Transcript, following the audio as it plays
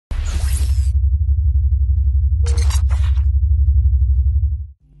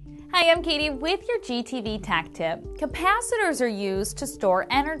Hi, I'm Katie with your GTV Tech Tip. Capacitors are used to store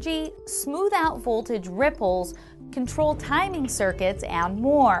energy, smooth out voltage ripples, control timing circuits, and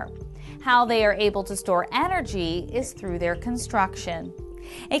more. How they are able to store energy is through their construction.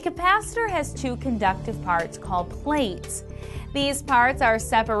 A capacitor has two conductive parts called plates. These parts are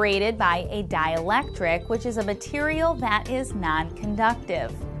separated by a dielectric, which is a material that is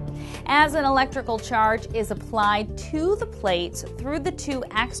non-conductive. As an electrical charge is applied to the plates through the two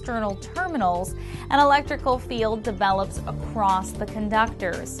external terminals, an electrical field develops across the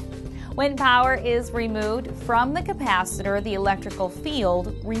conductors. When power is removed from the capacitor, the electrical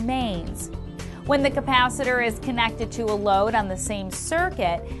field remains. When the capacitor is connected to a load on the same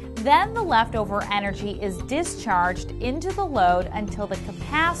circuit, then the leftover energy is discharged into the load until the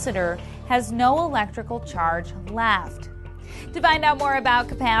capacitor has no electrical charge left. To find out more about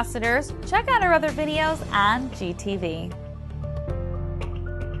capacitors, check out our other videos on GTV.